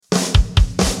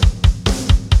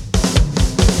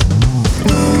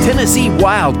Tennessee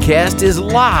Wildcast is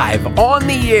live on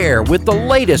the air with the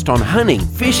latest on hunting,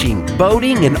 fishing,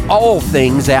 boating, and all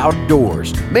things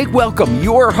outdoors. Make welcome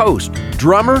your host,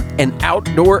 drummer and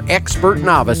outdoor expert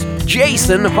novice,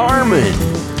 Jason Harmon.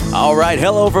 All right,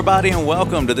 hello everybody and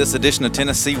welcome to this edition of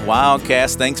Tennessee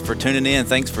Wildcast. Thanks for tuning in,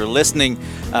 thanks for listening.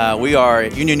 We are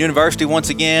at Union University once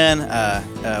again.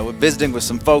 We're visiting with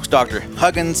some folks, Dr.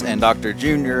 Huggins and Dr.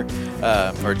 Junior,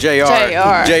 or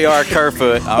J.R.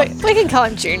 Kerfoot. We can call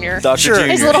him Junior. Dr. Sure.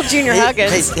 Junior. He's little Junior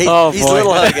Huggins. He's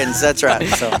little Huggins, that's right.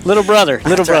 So. Little brother.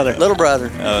 Little brother.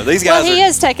 These guys Well, he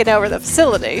is taking over the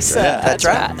facility, so That's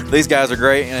right. These guys are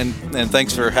great, and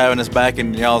thanks for having us back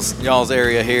in y'all's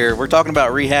area here. We're talking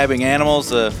about rehabbing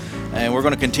animals, and we're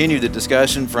going to continue the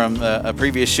discussion from a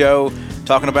previous show,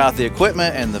 talking about the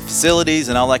equipment and the facilities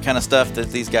and all that kind of stuff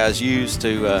that these guys use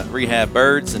to rehab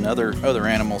birds and other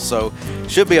animals. So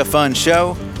should be a fun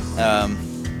show.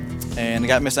 And I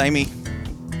got Miss Amy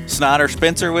Snyder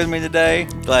Spencer with me today.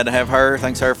 Glad to have her.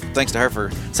 Thanks to her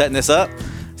for setting this up.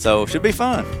 So should be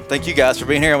fun. Thank you guys for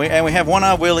being here. And we have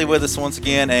One-Eye Willie with us once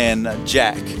again, and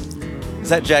Jack. Is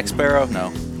that Jack Sparrow?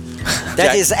 No.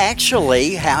 That is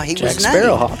actually how he was named.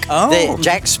 Sparrowhawk. Oh. The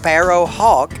Jack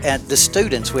Sparrowhawk. At the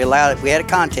students, we had a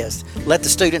contest. Let the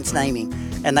students name him,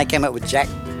 and they came up with Jack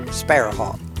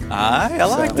Sparrowhawk. I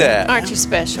like that. aren't you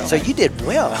special? So you did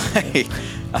well. Hey,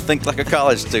 I think like a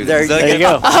college student. There There you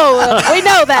go. Oh, well, we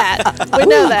know that. We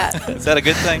know that. Is that a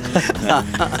good thing?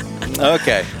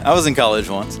 Okay. I was in college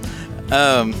once.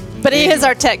 But he is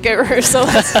our tech guru, so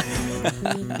let's...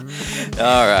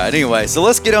 All right. Anyway, so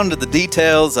let's get on to the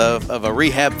details of a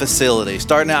rehab facility,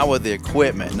 starting out with the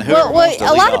equipment. And whoever wants to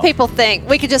a lead lot of off. people think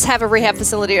we could just have a rehab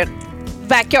facility in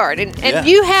backyard, and Yeah.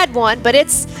 you had one, but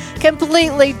it's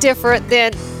completely different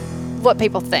than what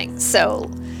people think.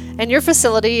 So, and your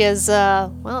facility is,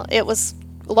 it was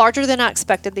larger than I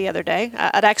expected the other day.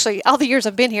 I'd actually, all the years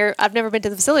I've been here, I've never been to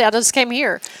the facility. I just came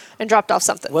here and dropped off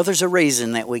something. Well, there's a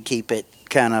reason that we keep it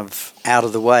kind of out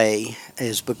of the way,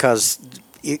 is because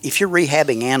if you're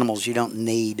rehabbing animals, you don't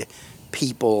need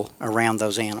people around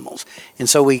those animals. And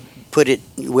so we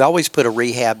always put a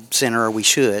rehab center, or we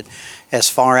should, as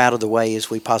far out of the way as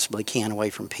we possibly can, away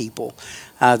from people.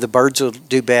 The birds will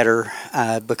do better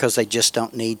because they just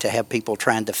don't need to have people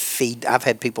trying to feed. I've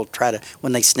had people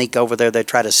when they sneak over there, they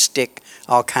try to stick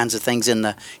all kinds of things in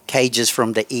the cages for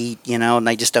them to eat, and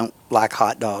they just don't like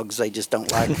hot dogs. They just don't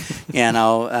like,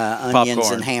 onions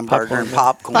Popcorn. and hamburger and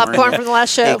popcorn. Popcorn from the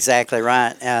last show. Exactly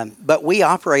right. But we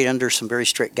operate under some very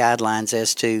strict guidelines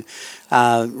as to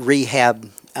rehab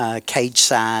cage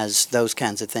size, those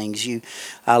kinds of things. You,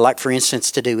 like for instance,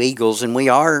 to do eagles, and we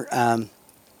are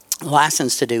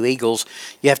licensed to do eagles.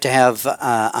 You have to have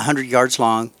 100 yards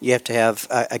long. You have to have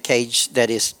a cage that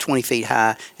is 20 feet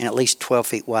high and at least 12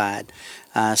 feet wide.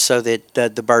 So that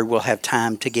the bird will have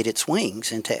time to get its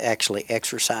wings and to actually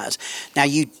exercise. Now,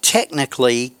 you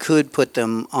technically could put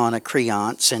them on a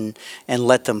creance and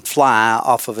let them fly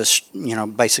off of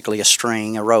basically a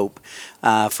string, a rope,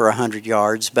 for 100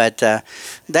 yards. But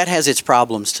that has its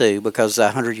problems too, because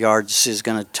 100 yards is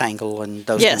going to tangle and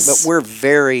those Yes. things. But we're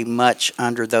very much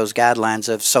under those guidelines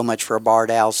of so much for a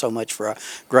barred owl, so much for a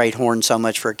great horn, so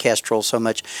much for a kestrel, so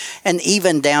much, and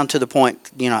even down to the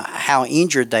point, how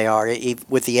injured they are.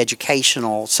 With the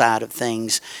educational side of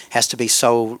things, has to be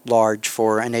so large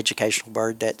for an educational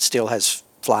bird that still has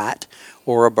flight,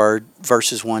 or a bird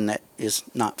versus one that is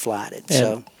not flighted. And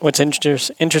so what's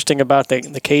interesting about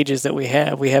the cages that we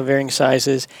have varying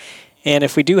sizes, and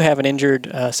if we do have an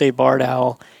injured, say, barred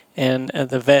owl, and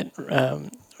the vet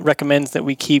recommends that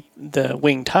we keep the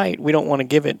wing tight, we don't want to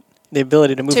give it the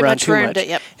ability to move around too much.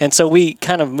 Yep. And so we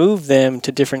kind of move them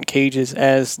to different cages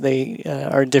as they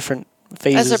are different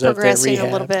phases As they're of their progressing rehab.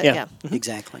 a little bit, yeah.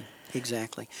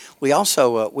 Exactly. We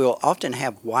also will often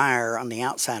have wire on the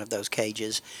outside of those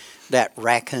cages that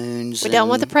raccoons. We don't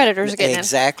want the predators getting in.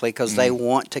 Exactly, because they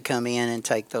want to come in and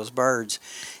take those birds.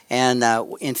 And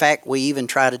in fact, we even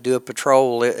try to do a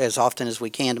patrol as often as we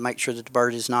can to make sure that the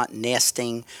bird is not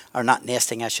nesting,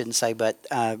 I shouldn't say, but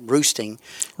roosting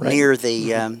near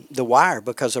the wire,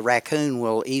 because a raccoon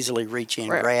will easily reach in,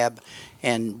 grab,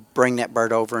 and bring that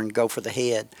bird over and go for the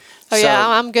head. Oh, yeah,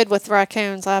 I'm good with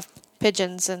raccoons. I have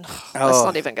pigeons, and let's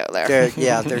not even go there.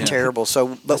 They're terrible. So,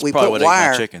 but That's we probably put what ate my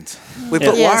wire. chickens. We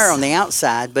put Yes. wire on the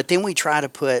outside, but then we try to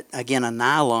put again a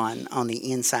nylon on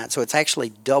the inside, so it's actually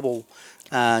double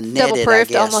netted.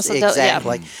 Double-proofed, I guess. almost yeah.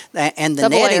 Exactly. And the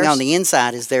Double netting layers. on the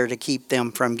inside is there to keep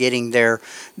them from getting their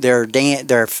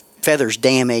feathers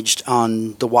damaged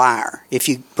on the wire. If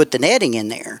you put the netting in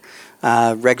there,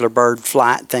 regular bird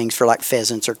flight things for like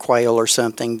pheasants or quail or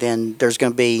something, then there's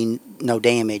going to be no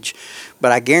damage.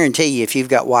 But I guarantee you, if you've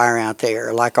got wire out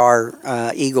there, like our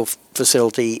eagle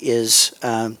facility is,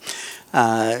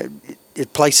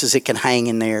 places it can hang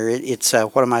in there. It's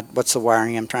what's the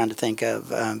wiring I'm trying to think of?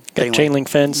 Got chain link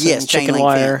fence yes, and chain chicken link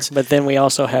wire, fence. but then we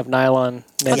also have nylon.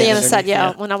 On the other side,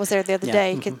 underneath, when I was there the other Yeah.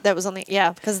 day, that was on the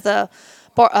because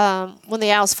when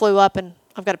the owls flew up, and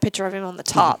I've got a picture of him on the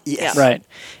top. Yes. Yeah. Right.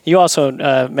 You also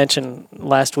mentioned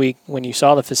last week when you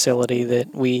saw the facility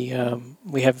that we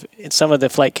have some of the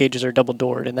flight cages are double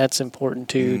doored, and that's important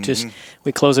too. Just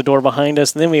we close the door behind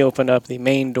us, and then we open up the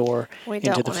main door We into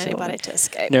don't the want facility. anybody to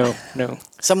escape. No.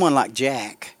 Someone like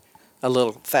Jack, a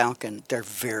little falcon, they're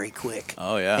very quick.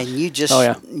 Oh yeah. And you just, Oh,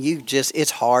 yeah.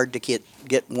 it's hard to get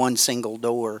one single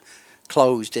door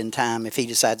closed in time if he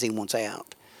decides he wants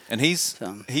out. And he's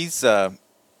So-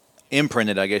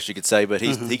 imprinted, I guess you could say, but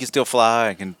he can still fly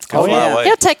and can Oh, fly yeah. away.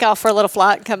 He'll take off for a little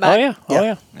flight and come Oh back. yeah. Oh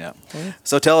yeah. Yeah.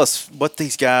 So tell us what do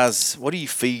you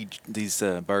feed these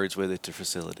birds with at your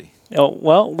facility? Oh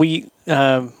well, we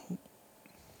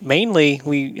mainly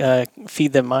we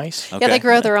feed them mice. Yeah, they Okay.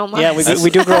 grow their own mice. Yeah, we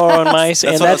do grow our own mice,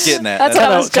 That's and what I was getting at. That's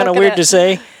what I was kind of joking weird at. to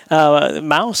say.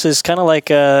 Mouse is kind of like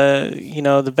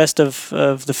the best of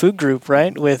the food group,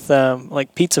 right? With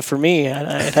like pizza for me,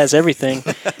 it has everything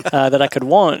that I could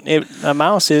want. A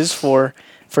mouse is for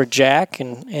Jack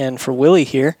and for Willie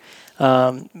here.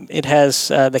 It has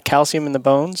the calcium in the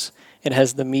bones. It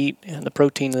has the meat and the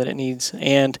protein that it needs.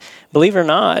 And believe it or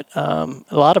not, a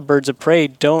lot of birds of prey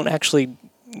don't actually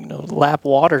lap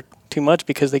water too much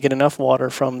because they get enough water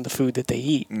from the food that they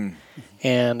eat.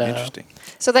 And Interesting.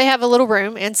 So they have a little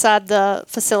room inside the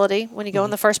facility when you go in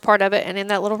the first part of it, and in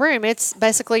that little room, it's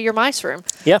basically your mice room.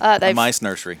 Yeah. A They've mice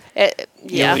nursery.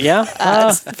 yeah. if you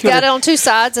Got were- it on two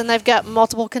sides, and they've got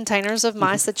multiple containers of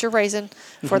mice that you're raising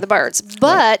for the birds.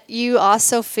 But you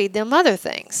also feed them other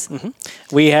things.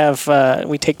 We have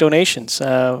we take donations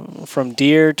from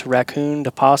deer to raccoon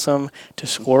to possum to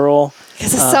squirrel.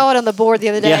 Because I saw it on the board the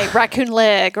other day, yeah. raccoon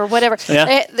leg or whatever.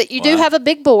 Yeah. You do have a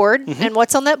big board, and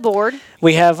what's on that board?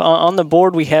 We have on the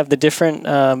board we have the different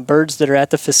birds that are at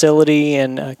the facility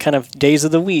and kind of days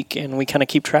of the week, and we kind of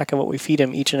keep track of what we feed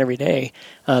them each and every day,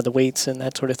 the weights and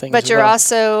that sort of thing. But as you're well.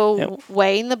 also Yep.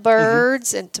 weighing the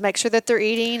birds and to make sure that they're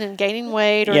eating and gaining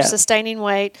weight or Yeah. sustaining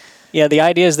weight. Yeah, the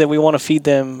idea is that we want to feed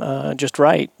them just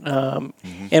right.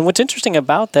 And what's interesting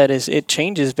about that is it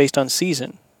changes based on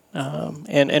season.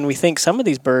 And we think some of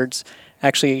these birds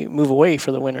actually move away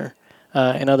for the winter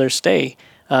and others stay.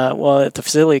 Well, at the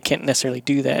facility, it can't necessarily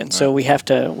do that. And so we have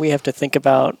to think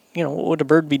about, what would a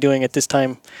bird be doing at this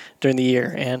time during the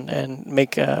year and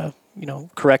make,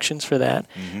 corrections for that.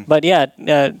 But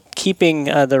yeah, keeping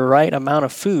the right amount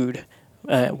of food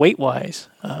weight-wise,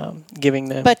 giving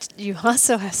them. But you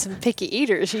also have some picky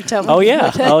eaters, you tell me. Oh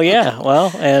yeah, oh yeah.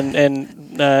 Well,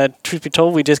 and truth be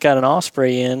told, we just got an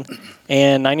osprey in,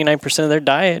 and 99% of their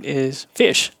diet is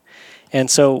fish, and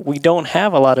so we don't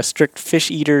have a lot of strict fish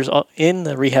eaters in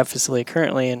the rehab facility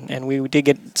currently, and we did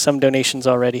get some donations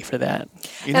already for that.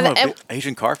 You know, And- a and- big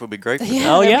Asian carp would be great for Yeah, that.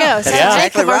 Oh, there yeah. we go. That's So,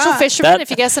 exactly commercial right. fishermen, That- if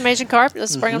you get some Asian carp,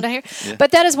 let's bring them down here.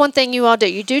 But that is one thing you all do.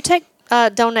 You do take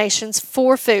donations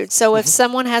for food. So if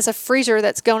someone has a freezer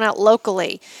that's going out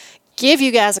locally, give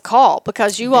you guys a call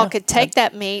because you all could take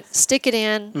that meat, stick it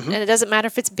in, and it doesn't matter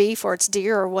if it's beef or it's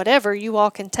deer or whatever. You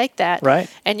all can take that, Right,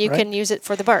 and you right. can use it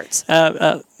for the birds.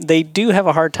 They do have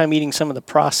a hard time eating some of the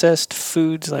processed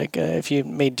foods, like if you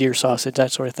made deer sausage,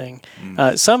 that sort of thing.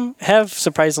 Some have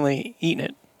surprisingly eaten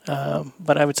it,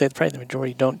 but I would say probably the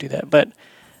majority don't do that. But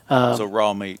So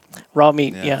raw meat. raw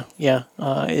meat, Yeah.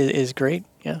 is great.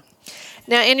 Yeah.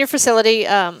 Now, in your facility,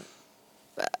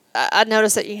 I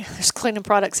noticed that there's cleaning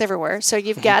products everywhere. So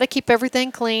you've got to keep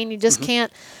everything clean. You just can't,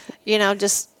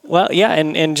 just Well, yeah,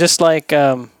 and just like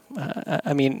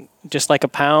just like a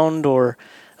pound or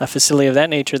a facility of that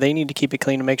nature, they need to keep it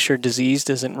clean to make sure disease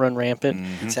doesn't run rampant.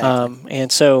 Exactly.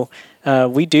 And so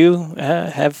we do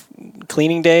have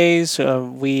cleaning days.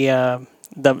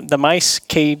 The mice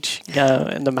cage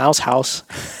and the mouse house,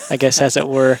 I guess as it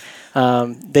were,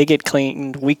 they get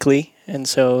cleaned weekly, and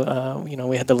so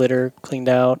we had the litter cleaned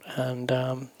out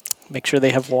and make sure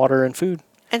they have water and food.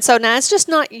 And so now it's just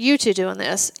not you two doing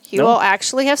this. You No. all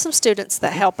actually have some students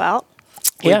that help out.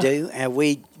 We Yeah. do, and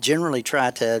we generally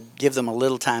try to give them a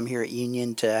little time here at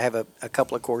Union to have a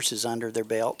couple of courses under their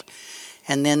belt,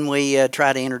 and then we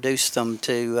try to introduce them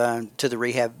to the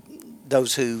rehab,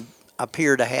 those who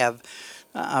appear to have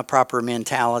a proper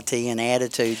mentality and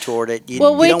attitude toward it.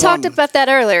 You we don't talked want- about that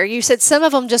earlier. You said some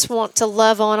of them just want to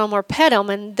love on them or pet them,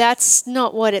 and that's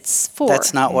not what it's for.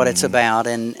 That's not what it's about.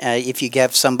 And if you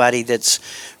have somebody that's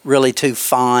really too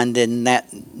fond in that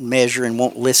measure and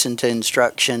won't listen to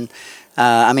instruction,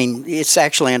 it's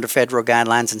actually under federal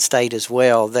guidelines and state as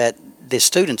well that the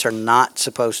students are not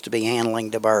supposed to be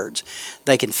handling the birds.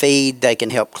 They can feed, they can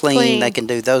help clean. They can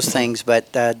do those things, but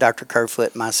Dr.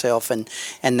 Kerfoot, myself, and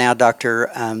now Dr.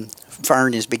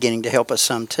 Fern is beginning to help us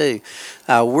some too.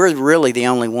 We're really the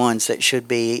only ones that should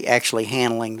be actually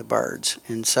handling the birds.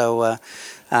 And so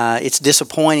it's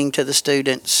disappointing to the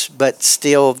students, but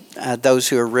still those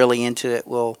who are really into it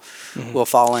will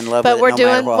fall in love with it. But we're no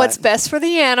doing matter what. what's best for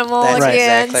the animal That's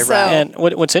again. exactly so. right. And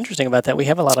what's interesting about that, we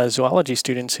have a lot of zoology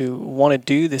students who want to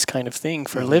do this kind of thing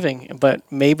for a living, but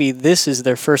maybe this is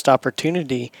their first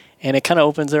opportunity, and it kind of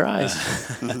opens their eyes.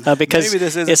 Because Maybe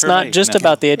this isn't it's for not me. just No.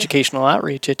 about the educational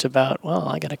outreach, it's about,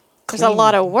 I got to There's a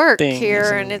lot of work things here,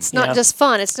 and, and it's not just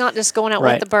fun. It's not just going out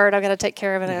Right. with the bird. I've got to take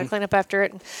care of it. I got to clean up after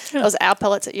it. And those owl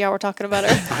pellets that y'all were talking about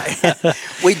earlier.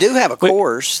 We do have a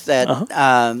course that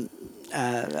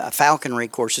a falconry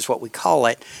course is what we call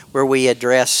it, where we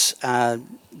address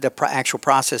the actual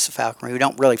process of falconry. We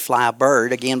don't really fly a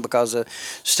bird, again, because of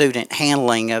student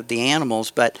handling of the animals,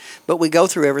 but we go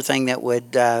through everything that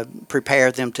would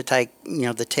prepare them to take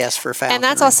the test for falconry. And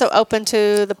that's also open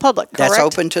to the public, correct? That's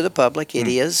open to the public. It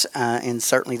is, and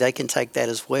certainly they can take that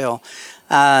as well.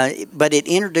 But it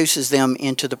introduces them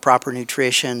into the proper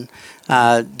nutrition,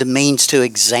 the means to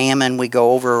examine. We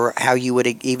go over how you would,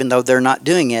 even though they're not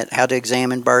doing it, how to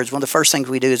examine birds. One of the first things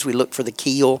we do is we look for the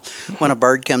keel. When a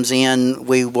bird comes in,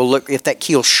 we will look if that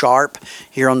keel's sharp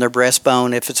here on their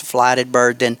breastbone. If it's a flighted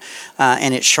bird, then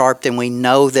and it's sharp, then we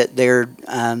know that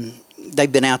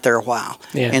they've been out there a while.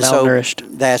 Yeah, and malnourished. So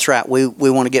that's right. We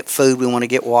want to get food. We want to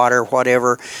get water,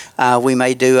 whatever. We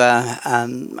may do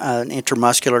an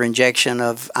intramuscular injection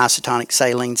of isotonic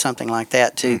saline, something like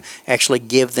that, to actually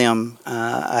give them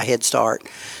a head start.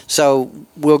 So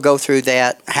we'll go through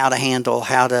that, how to handle,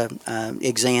 how to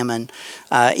examine,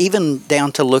 even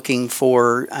down to looking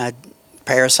for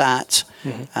parasites,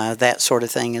 that sort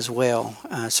of thing as well.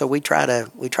 So we try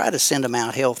to send them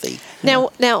out healthy. Now,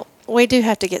 we do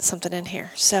have to get something in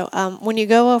here. So when you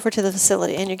go over to the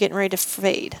facility and you're getting ready to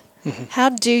feed, how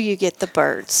do you get the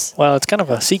birds? Well, it's kind of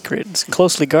a secret. It's a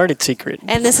closely guarded secret.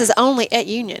 And this is only at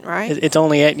Union, right? It's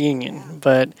only at Union,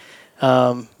 but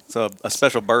So a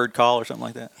special bird call or something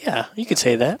like that? yeah, you could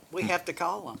say that. We have to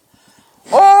call them.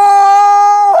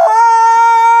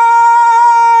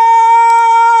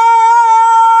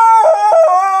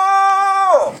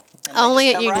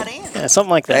 Only at Union. Right in. Yeah, something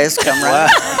like They that. just come right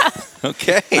in.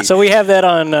 Okay. So we have that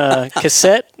on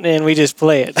cassette, and we just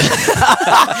play it.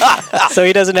 So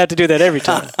he doesn't have to do that every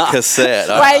time. Cassette.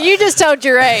 Wait, you just told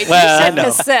your age. Well, you I said know.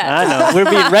 cassette. I know. We're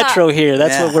being retro here.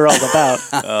 That's Yeah. what we're all about.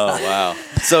 Oh, wow.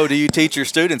 So do you teach your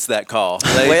students that call?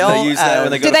 They Well, use that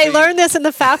when they go Do to they feed? learn this in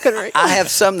the falconry? I have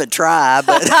some that try,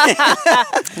 but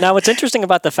Now, what's interesting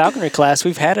about the falconry class,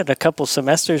 we've had it a couple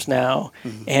semesters now,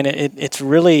 and it's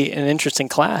really an interesting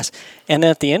class. And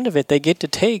at the end of it, they get to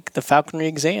take the falconry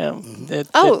exam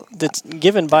that's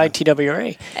given by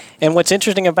TWRA. And what's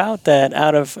interesting about that,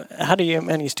 out of, how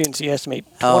many students do you estimate?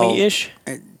 20-ish?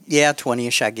 yeah,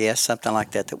 20-ish, I guess, something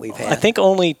like that we've had. I think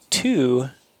only 2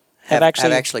 have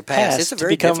actually passed. It's a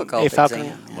very to become difficult a falconry.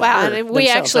 exam. Wow, and we themselves,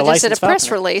 actually a just did a licensed press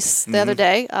falconer. release the other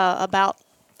day about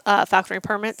falconry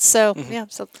permits. So,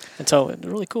 so And so it's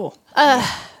really cool.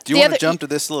 Do you The want other- to jump to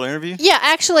this little interview? yeah,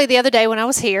 actually, the other day when I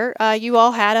was here, you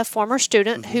all had a former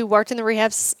student who worked in the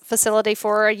rehab facility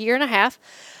for a year and a half.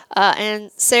 And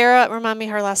Sarah, remind me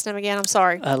her last name again. I'm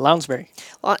sorry. Lounsbury.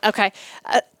 Well, okay.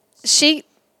 She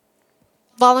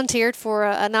volunteered for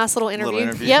a nice little interview.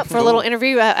 interview. Yep, for a Cool. little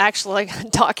interview. Actually,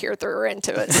 Doc here threw her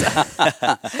into it.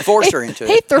 So. Forced her into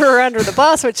He it. threw her under the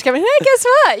bus, which came in, hey, guess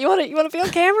what? You want to be on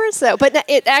camera? So, but no,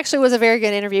 it actually was a very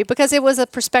good interview because it was a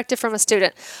perspective from a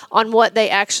student on what they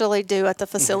actually do at the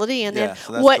facility and Yeah, then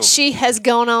so that's what cool. she has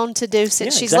gone on to do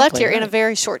since Yeah, she's left exactly, here in a right.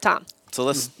 very short time. So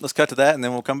let's cut to that and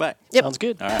then we'll come back. Yep. Sounds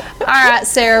good. All right. All right,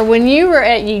 Sarah, when you were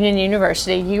at Union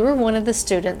University, you were one of the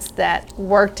students that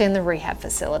worked in the rehab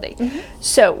facility.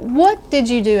 So what did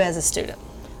you do as a student?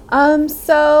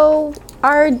 So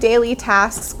our daily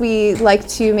tasks, we like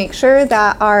to make sure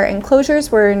that our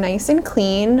enclosures were nice and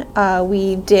clean.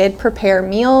 We did prepare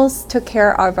meals, took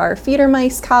care of our feeder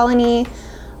mice colony,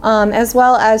 as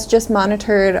well as just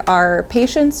monitored our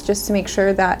patients just to make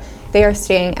sure that they are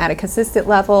staying at a consistent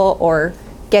level or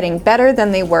getting better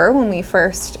than they were when we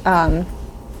first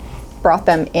brought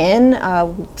them in.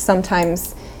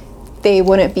 Sometimes they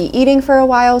wouldn't be eating for a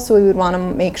while, so we would want to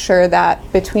make sure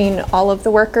that between all of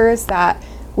the workers that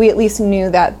we at least knew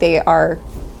that they are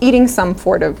eating some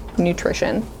form of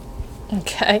nutrition.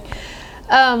 Okay.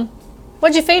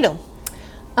 What'd you feed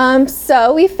them?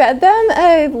 So we fed them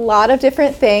a lot of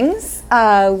different things.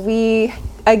 We,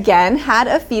 again, had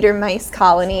a feeder mice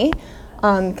colony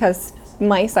because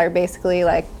mice are basically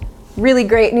like really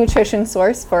great nutrition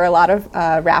source for a lot of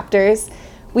raptors.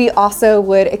 We also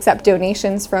would accept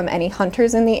donations from any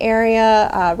hunters in the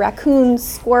area, raccoons,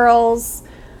 squirrels,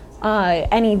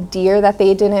 any deer that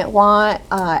they didn't want,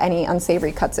 any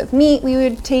unsavory cuts of meat we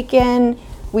would take in.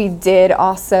 We did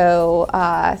also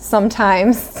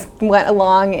sometimes went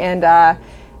along and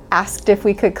asked if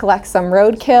we could collect some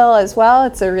roadkill as well.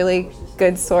 It's a really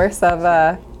good source of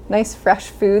nice fresh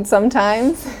food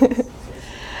sometimes.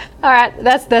 All right,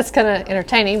 that's kind of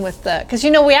entertaining with the, because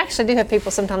we actually do have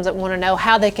people sometimes that want to know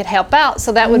how they could help out,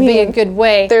 so that would be a good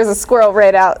way. There's a squirrel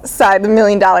right outside the $1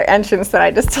 Million entrance that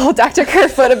I just told Dr.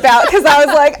 Kerfoot about because I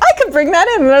was like, I could bring that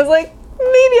in, and I was like,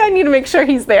 maybe I need to make sure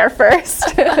he's there first.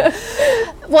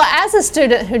 Well, as a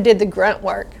student who did the grunt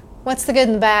work, what's the good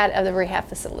and the bad of the rehab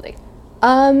facility?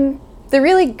 The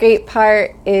really great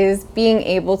part is being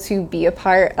able to be a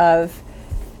part of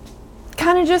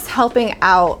kind of just helping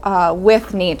out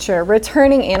with nature,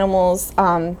 returning animals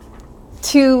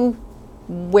to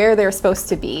where they're supposed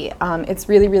to be. It's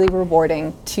really, really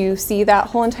rewarding to see that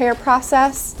whole entire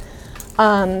process.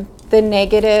 The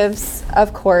negatives,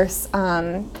 of course,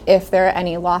 if there are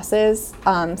any losses,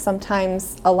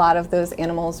 sometimes a lot of those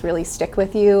animals really stick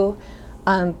with you.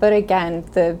 But again,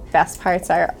 the best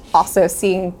parts are also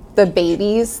seeing the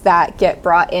babies that get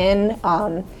brought in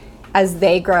as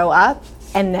they grow up,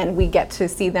 and then we get to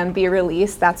see them be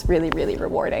released. That's really, really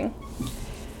rewarding.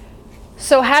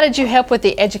 So how did you help with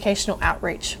the educational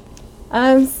outreach?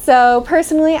 So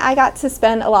personally, I got to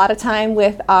spend a lot of time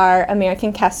with our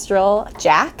American Kestrel,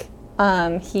 Jack.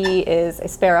 He is a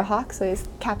sparrowhawk, so he's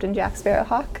Captain Jack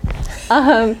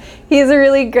Sparrowhawk. He's a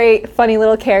really great, funny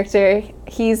little character.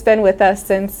 He's been with us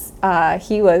since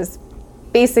he was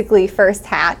basically first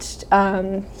hatched.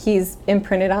 He's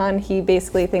imprinted on. He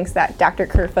basically thinks that Dr.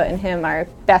 Kerfoot and him are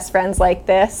best friends like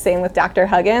this. Same with Dr.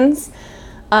 Huggins.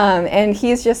 And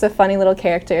he's just a funny little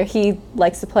character. He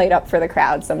likes to play it up for the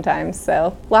crowd sometimes.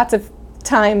 So lots of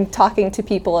time talking to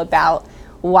people about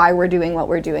why we're doing what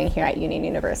we're doing here at Union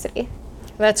University.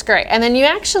 That's great. And then you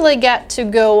actually got to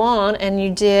go on and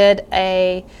you did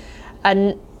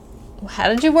how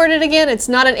did you word it again? It's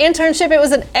not an internship, it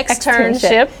was an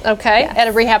externship. Okay, yes. At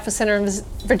a rehab center in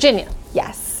Virginia.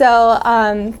 Yes. So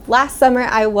last summer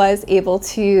I was able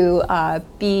to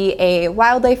be a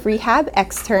wildlife rehab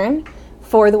extern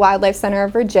for the Wildlife Center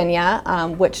of Virginia,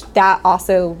 which that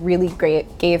also really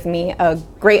gave me a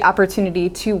great opportunity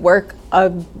to work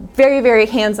very, very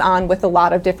hands-on with a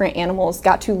lot of different animals.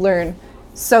 Got to learn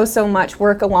so much,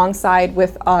 work alongside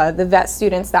with the vet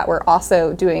students that were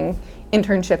also doing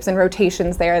internships and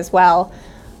rotations there as well.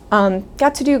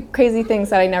 Got to do crazy things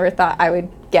that I never thought I would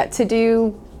get to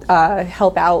do,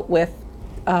 help out with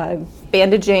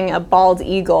bandaging a bald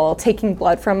eagle, taking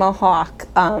blood from a hawk.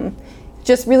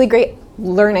 Just really great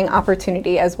learning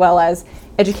opportunity as well as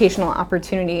educational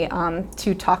opportunity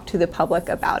to talk to the public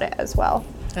about it as well.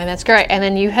 And that's great. And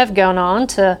then you have gone on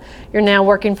you're now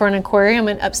working for an aquarium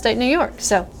in upstate New York.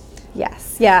 So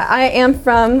yes, yeah, I am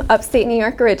from upstate New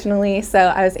York originally, so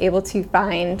I was able to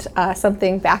find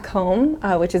something back home,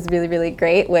 which is really, really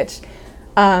great, which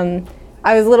I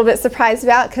was a little bit surprised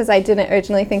about because I didn't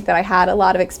originally think that I had a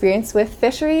lot of experience with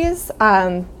fisheries,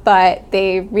 but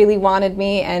they really wanted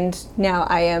me, and now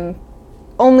I am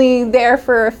only there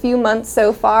for a few months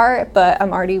so far, but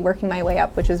I'm already working my way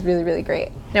up, which is really, really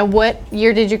great. Now, what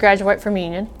year did you graduate from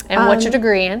Union, and what's your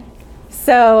degree in?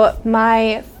 So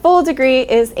my full degree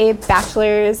is a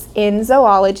bachelor's in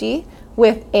zoology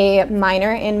with a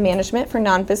minor in management for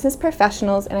non-business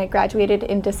professionals, and I graduated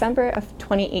in December of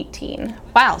 2018.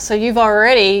 Wow, so you've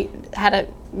already had a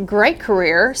great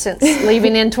career since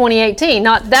leaving in 2018,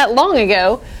 not that long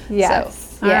ago. Yes.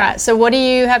 So, all right, so what do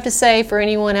you have to say for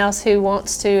anyone else who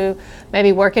wants to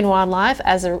maybe work in wildlife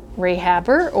as a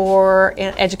rehabber or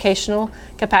in educational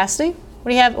capacity? What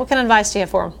do you have? What kind of advice do you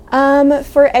have for them?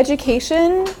 For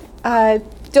education,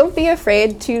 don't be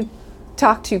afraid to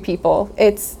talk to people.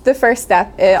 It's the first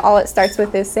step. All it starts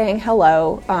with is saying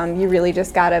hello. You really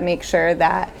just got to make sure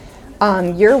that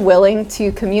you're willing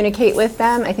to communicate with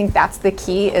them. I think that's the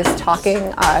key, is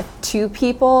talking to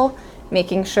people,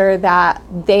 making sure that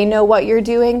they know what you're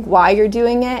doing, why you're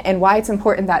doing it, and why it's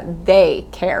important that they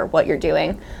care what you're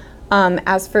doing.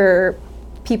 As for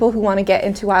people who want to get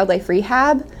into wildlife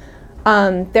rehab,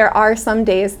 There are some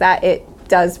days that it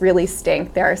does really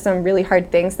stink. There are some really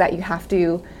hard things that you have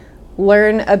to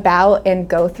learn about and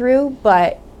go through,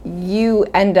 but you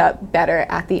end up better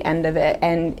at the end of it.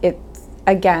 And it's,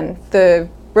 again, the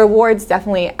rewards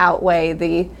definitely outweigh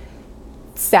the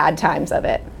sad times of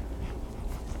it.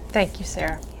 Thank you,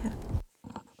 Sarah.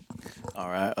 All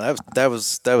right, that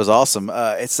was awesome.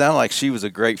 It sounded like she was a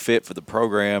great fit for the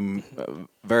program.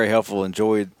 Very helpful.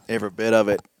 Enjoyed every bit of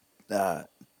it.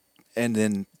 And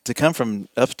then to come from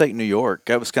upstate New York,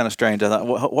 that was kind of strange. I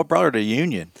thought, what brought her to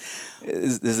Union?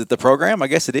 Is it the program? I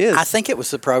guess it is. I think it was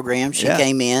the program. She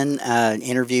came in,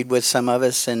 interviewed with some of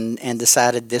us, and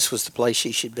decided this was the place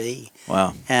she should be.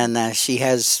 Wow. And she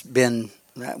has been,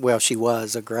 well, she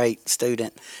was a great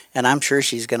student, and I'm sure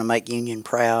she's going to make Union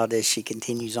proud as she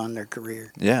continues on their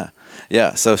career. Yeah.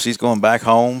 So she's going back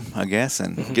home, I guess,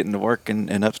 and getting to work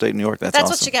in upstate New York. That's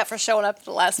awesome. What you got for showing up at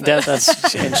the last minute.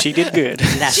 And she did good.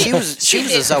 Now she was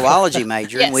a zoology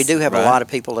major, and we Yes. do have Right. a lot of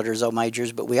people that are zoo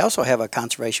majors, but we also have a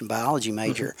conservation biology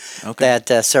major Okay.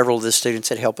 that several of the students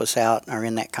that help us out are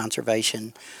in that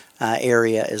conservation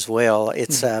area as well.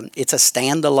 It's a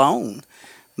standalone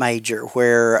major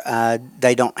where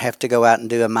they don't have to go out and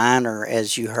do a minor,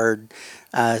 as you heard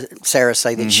Sarah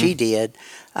say that she did.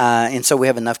 And so we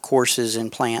have enough courses in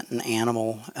plant and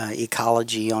animal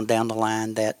ecology on down the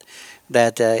line that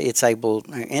it's able,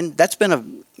 and that's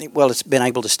been it's been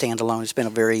able to stand alone. It's been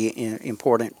a very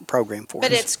important program for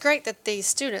But us. it's great that these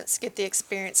students get the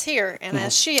experience here, and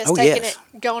as she has Oh, taken yes.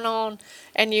 it, going on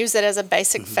and used it as a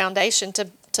basic foundation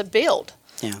to build,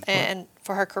 Yeah. and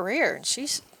for her career, and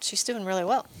she's doing really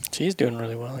well. She's doing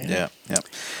really well. Yeah.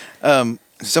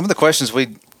 Some of the questions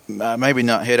we maybe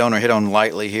not hit on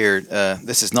lightly here.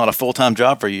 This is not a full-time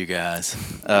job for you guys.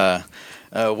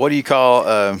 What do you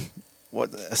call?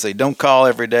 Let's say, don't call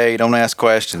every day. Don't ask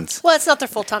questions. Well, it's not their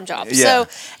full-time job. Yeah. So,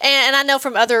 and I know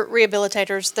from other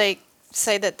rehabilitators, they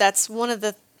say that that's one of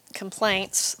the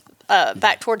complaints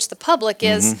back towards the public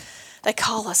is they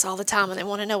call us all the time and they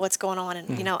want to know what's going on.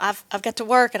 And, you know, I've got to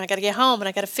work and I got to get home and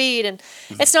I got to feed. And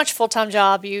it's not your full-time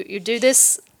job. You do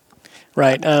this.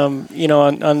 Right. You know,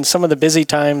 on some of the busy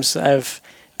times, I've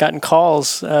gotten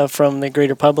calls from the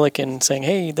greater public and saying,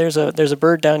 "Hey, there's a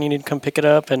bird down. You need to come pick it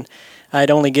up." And I'd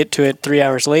only get to it 3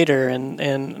 hours later,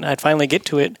 and I'd finally get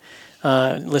to it,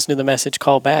 listen to the message,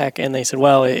 call back, and they said,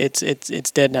 "Well, it's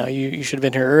dead now. You should have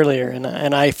been here earlier."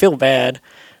 And I feel bad.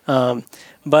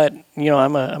 But you know,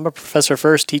 I'm a professor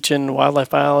first, teaching wildlife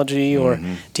biology or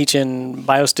teaching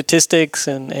biostatistics,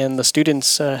 and the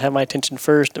students have my attention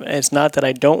first. It's not that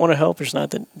I don't want to help. It's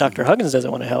not that Dr. Huggins doesn't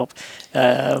want to help.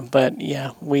 But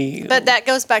yeah, But that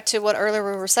goes back to what earlier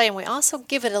we were saying. We also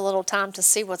give it a little time to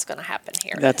see what's going to happen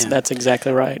here. That's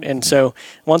exactly right. And so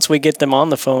once we get them on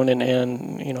the phone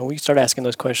and you know, we start asking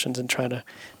those questions and try to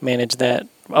manage that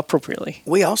appropriately.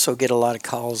 We also get a lot of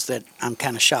calls that I'm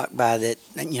kind of shocked by, that,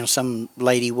 you know, some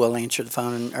lady will answer the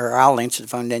phone, or I'll answer the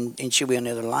phone, and she'll be on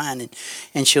the other line,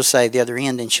 and she'll say, the other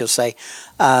end, and she'll say,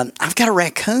 I've got a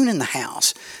raccoon in the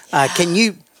house. Can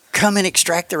you come and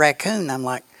extract the raccoon? And I'm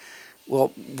like,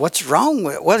 well, what's wrong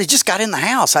with it? Well, it just got in the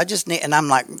house. And I'm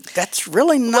like, that's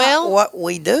really not what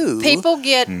we do. People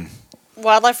get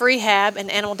wildlife rehab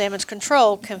and animal damage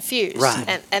control confused.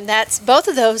 Right. And that's both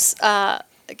of those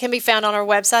can be found on our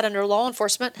website under law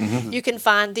enforcement. You can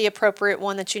find the appropriate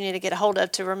one that you need to get a hold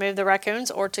of to remove the raccoons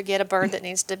or to get a bird that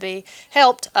needs to be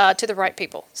helped to the right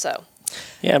people. So,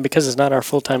 Yeah, because it's not our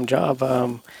full-time job.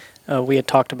 We had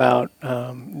talked about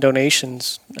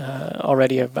donations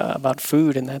already about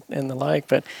food and the like,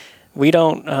 but we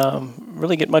don't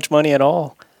really get much money at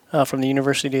all from the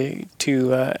university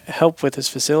to help with this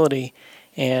facility.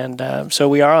 And so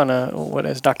we are on what,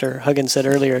 as Dr. Huggins said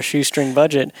earlier, a shoestring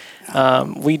budget.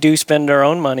 We do spend our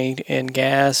own money in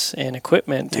gas and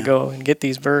equipment to go and get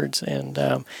these birds,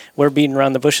 and we're beating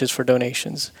around the bushes for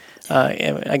donations.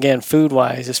 And again,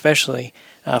 food-wise, especially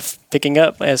picking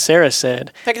up, as Sarah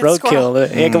said,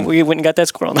 roadkill. We went and got that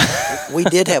squirrel. We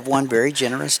did have one very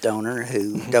generous donor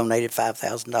who donated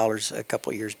 $5,000 a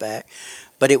couple of years back.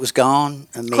 But it was gone.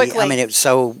 Quickly. I mean, it was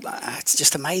so. It's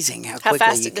just amazing how quickly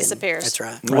fast you it can, disappears. That's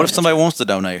right. What if somebody wants to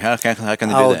donate? How can they do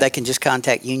that? They can just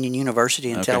contact Union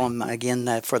University and tell them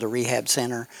again for the rehab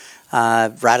center.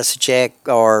 Write us a check,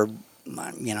 or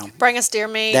you know, bring us deer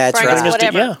meat, That's bring us right.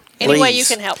 whatever. Any way you Please,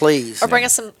 can help. please. Or bring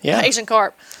us some Asian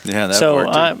carp. Yeah, that So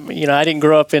worked too. I didn't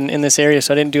grow up in this area,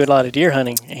 so I didn't do a lot of deer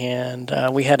hunting, and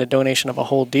we had a donation of a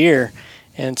whole deer,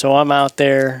 and so I'm out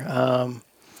there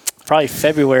probably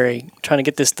February trying to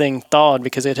get this thing thawed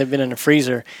because it had been in a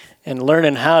freezer, and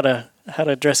learning how to how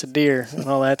to dress a deer and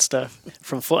all that stuff.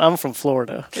 I'm from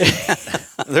Florida.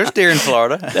 There's deer in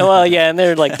Florida. Well, yeah, and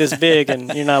they're like this big,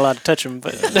 and you're not allowed to touch them.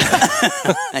 But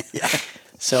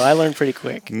so I learned pretty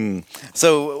quick.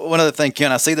 So one other thing,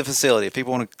 Ken, I see the facility. If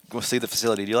people want to go see the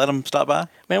facility, do you let them stop by?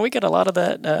 Man, we get a lot of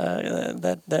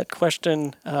that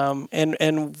question,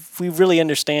 and we really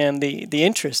understand the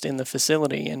interest in the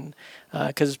facility, and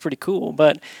because it's pretty cool.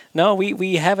 But no,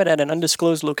 we have it at an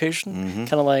undisclosed location,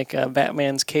 kind of like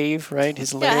Batman's cave, right?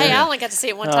 His lair. Yeah, hey, I only got to see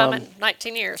it one time in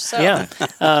 19 years. So. Yeah,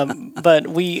 but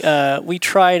we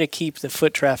try to keep the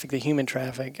foot traffic, the human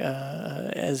traffic,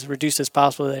 as reduced as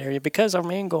possible in that area, because our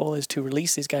main goal is to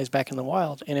release these guys back in the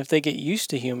wild. And if they get used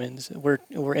to humans, we're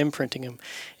imprinting them.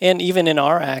 And even in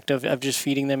our act of just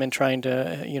feeding them and trying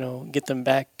to get them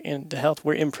back into health,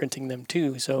 we're imprinting them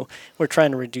too. So we're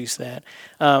trying to reduce that.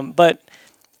 But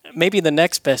maybe the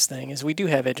next best thing is we do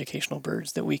have educational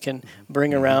birds that we can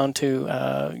bring around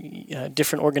to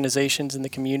different organizations in the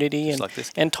community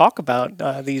and talk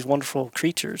about these wonderful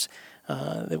creatures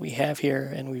that we have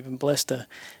here, and we've been blessed to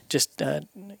just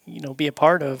be a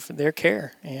part of their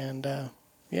care. And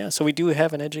so we do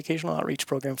have an educational outreach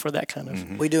program for that kind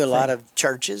of. We do a lot of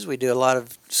churches. We do a lot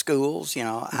of schools,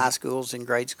 high schools and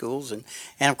grade schools, and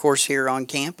of course here on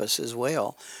campus as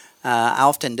well. I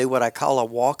often do what I call a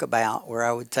walkabout, where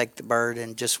I would take the bird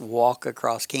and just walk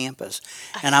across campus.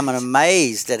 And I'm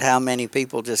amazed at how many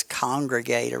people just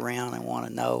congregate around and want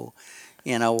to know,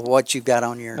 what you've got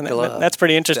on your glove. That's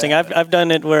pretty interesting. I've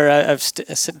done it where I've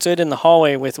stood in the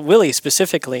hallway with Willie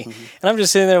specifically, and I'm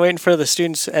just sitting there waiting for the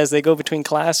students as they go between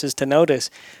classes to notice.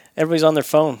 Everybody's on their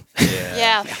phone.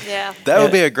 Yeah. That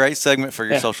would be a great segment for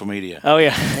your social media. Oh,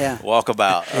 yeah. Walk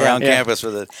about around campus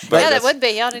with it. That would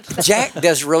be. Y'all need to Jack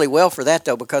does really well for that,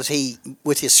 though, because he,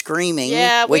 with his screaming,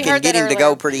 we can heard get that him to go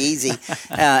earlier. pretty easy.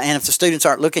 And if the students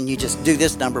aren't looking, you just do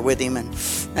this number with him, and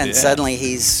suddenly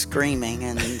he's screaming,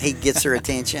 and he gets their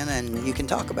attention, and you can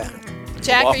talk about it.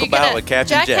 Jack, Walk are you about gonna? with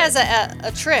Captain Jack Jack. has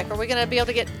a trick. Are we gonna be able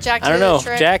to get Jack to I don't do know. the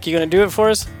trick? Jack, you going to do it for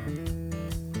us?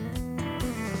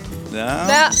 No.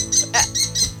 No.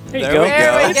 There you There go.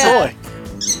 we go. Good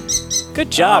boy.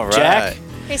 Good job, All right. Jack.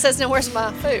 He says, "No, where's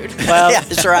my food?" Well, Yeah,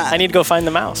 that's right. I need to go find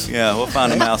the mouse. Yeah, we'll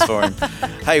find a mouse for him.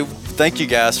 Hey, thank you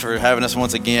guys for having us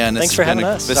once again. Thanks for having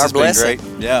us. This Our has been blessing.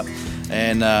 great. Yeah.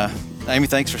 And Amy,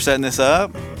 thanks for setting this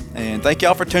up. And thank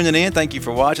y'all for tuning in. Thank you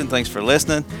for watching. Thanks for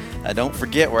listening. Don't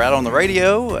forget, we're out on the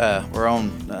radio. We're on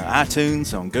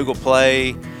iTunes, on Google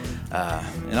Play,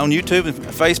 and on YouTube and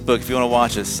Facebook if you want to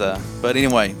watch us. But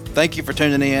anyway, thank you for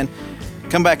tuning in.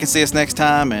 Come back and see us next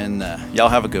time, and y'all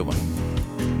have a good one.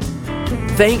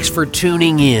 Thanks for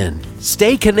tuning in.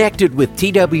 Stay connected with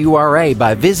TWRA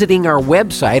by visiting our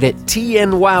website at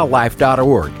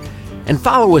tnwildlife.org and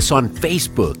follow us on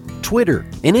Facebook, Twitter,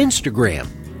 and Instagram.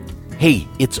 Hey,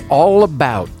 it's all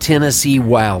about Tennessee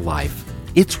wildlife.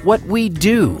 It's what we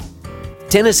do.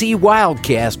 Tennessee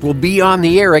Wildcast will be on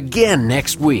the air again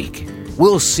next week.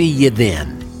 We'll see you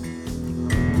then.